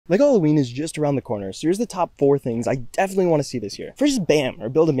Like Halloween is just around the corner, so here's the top 4 things I definitely want to see this year. First is BAM, or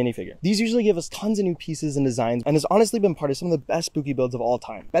Build a Minifigure. These usually give us tons of new pieces and designs, and has honestly been part of some of the best spooky builds of all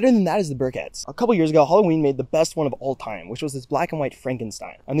time. Better than that is the Burkheads. A couple years ago, Halloween made the best one of all time, which was this black and white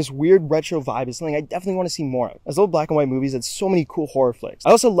Frankenstein. And this weird retro vibe is something I definitely want to see more of, as old black and white movies had so many cool horror flicks.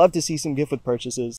 I also love to see some gift with purchases,